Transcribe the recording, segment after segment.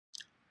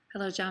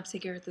Hello, job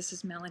seeker. This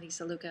is Melanie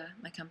Saluka.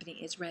 My company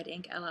is Red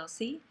Ink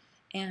LLC,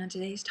 and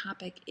today's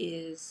topic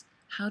is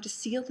how to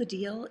seal the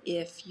deal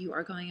if you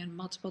are going on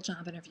multiple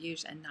job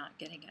interviews and not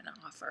getting an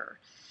offer.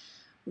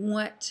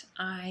 What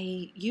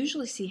I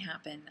usually see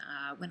happen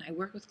when I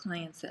work with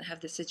clients that have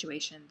this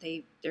situation,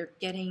 they're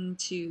getting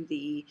to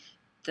the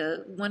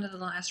one of the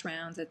last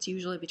rounds that's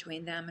usually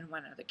between them and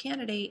one other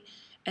candidate,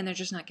 and they're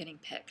just not getting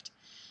picked.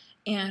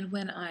 And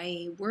when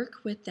I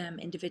work with them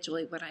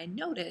individually, what I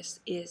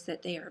notice is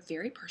that they are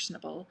very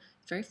personable,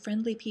 very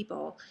friendly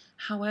people.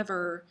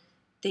 However,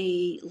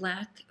 they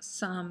lack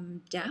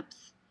some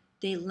depth.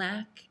 They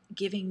lack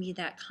giving me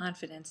that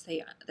confidence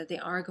that they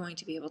are going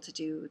to be able to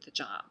do the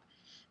job.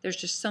 There's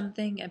just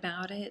something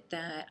about it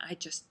that I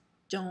just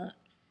don't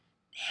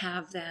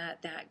have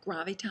that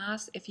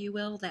gravitas, if you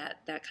will,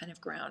 that kind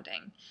of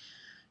grounding.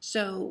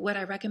 So what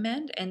I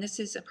recommend, and this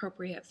is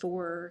appropriate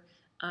for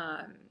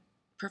um,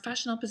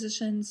 professional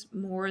positions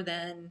more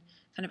than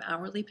kind of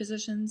hourly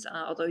positions,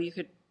 although you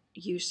could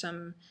use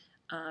some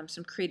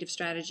creative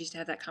strategies to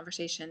have that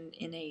conversation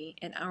in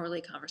an hourly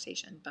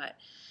conversation. But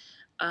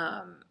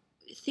um,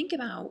 think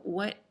about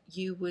what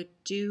you would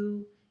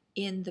do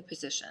in the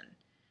position.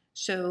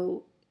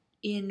 So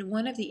in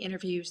one of the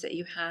interviews that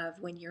you have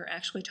when you're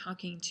actually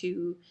talking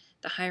to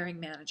the hiring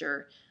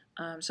manager,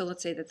 so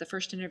let's say that the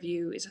first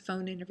interview is a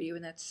phone interview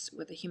and that's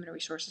with a human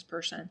resources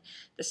person.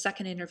 The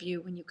second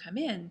interview when you come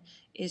in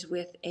is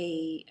with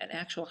an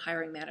actual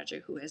hiring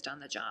manager who has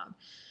done the job.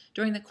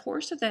 During the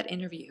course of that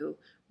interview,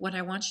 what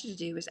I want you to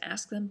do is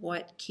ask them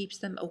what keeps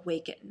them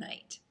awake at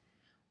night.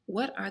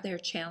 What are their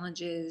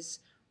challenges?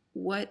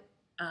 What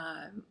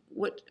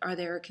what are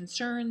their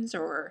concerns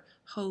or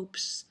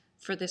hopes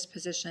for this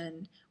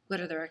position? What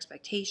are their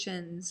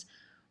expectations?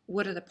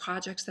 What are the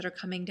projects that are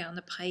coming down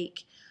the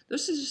pike?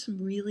 Those are just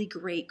some really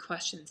great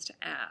questions to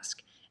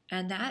ask.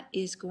 And that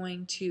is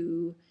going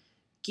to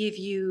give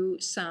you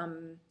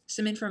some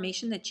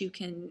information that you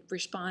can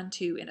respond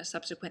to in a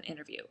subsequent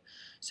interview.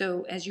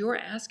 So as you're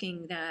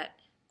asking that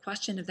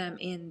question of them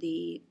in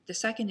the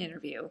second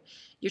interview,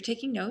 you're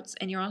taking notes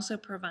and you're also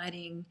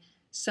providing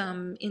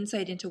some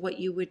insight into what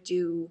you would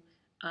do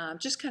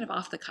just kind of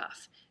off the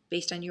cuff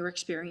based on your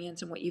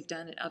experience and what you've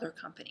done at other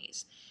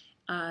companies.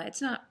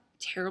 It's not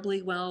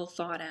terribly well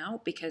thought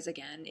out because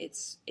again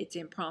it's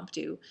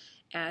impromptu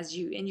and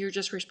you're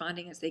just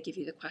responding as they give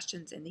you the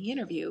questions in the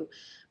interview,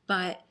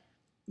 but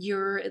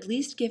you're at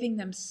least giving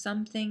them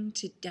something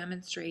to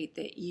demonstrate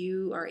that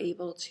you are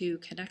able to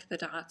connect the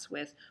dots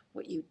with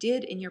what you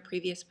did in your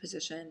previous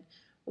position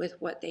with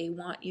what they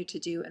want you to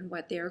do and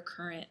what their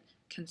current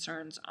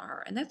concerns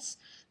are. And that's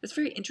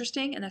very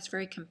interesting and that's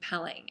very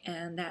compelling,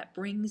 and that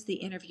brings the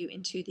interview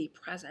into the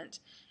present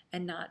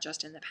and not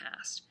just in the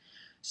past.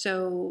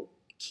 So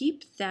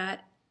keep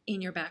that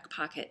in your back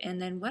pocket.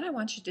 And then what I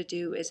want you to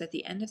do is at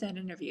the end of that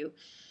interview,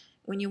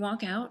 when you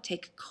walk out,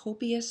 take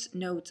copious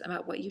notes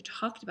about what you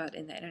talked about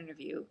in that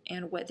interview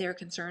and what their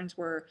concerns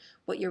were,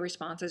 what your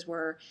responses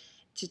were,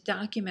 to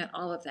document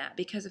all of that.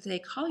 Because if they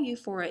call you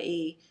for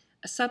a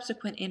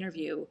subsequent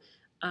interview,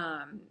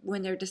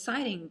 when they're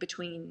deciding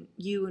between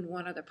you and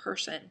one other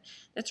person,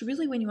 that's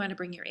really when you want to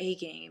bring your A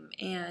game,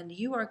 and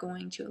you are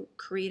going to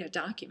create a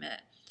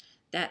document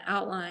that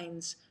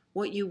outlines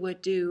what you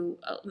would do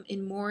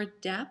in more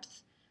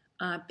depth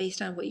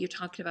based on what you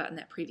talked about in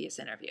that previous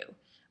interview.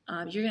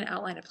 You're going to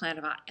outline a plan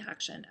of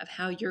action of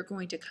how you're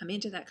going to come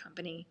into that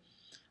company,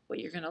 what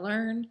you're going to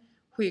learn,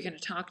 who you're going to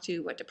talk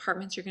to, what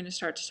departments you're going to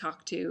start to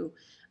talk to,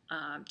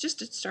 just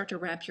to start to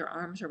wrap your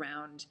arms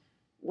around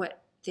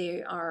what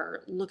they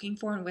are looking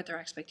for and what their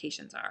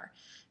expectations are.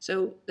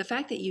 So the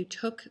fact that you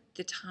took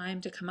the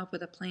time to come up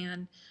with a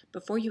plan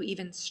before you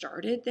even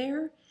started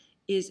there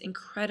is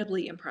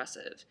incredibly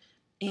impressive.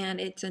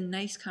 And it's a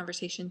nice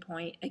conversation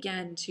point,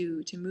 again,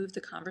 to move the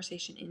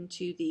conversation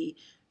into the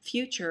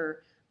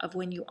future of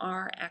when you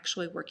are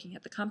actually working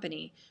at the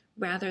company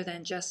rather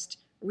than just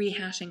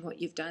rehashing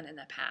what you've done in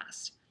the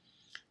past.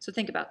 So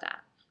think about that.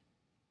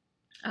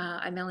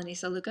 I'm Melanie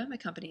Saluka. My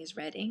company is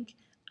Red Ink.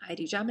 I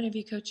do job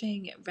interview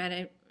coaching,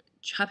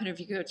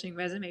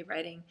 resume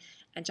writing,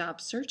 and job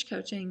search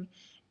coaching.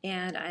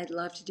 And I'd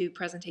love to do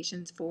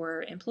presentations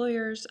for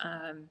employers,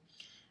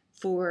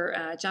 for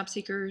job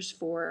seekers,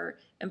 for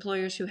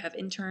employers who have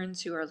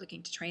interns who are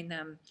looking to train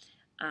them,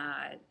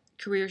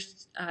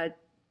 careers,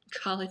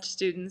 college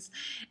students,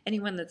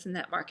 anyone that's in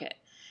that market.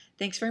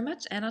 Thanks very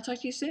much, and I'll talk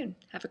to you soon.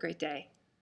 Have a great day.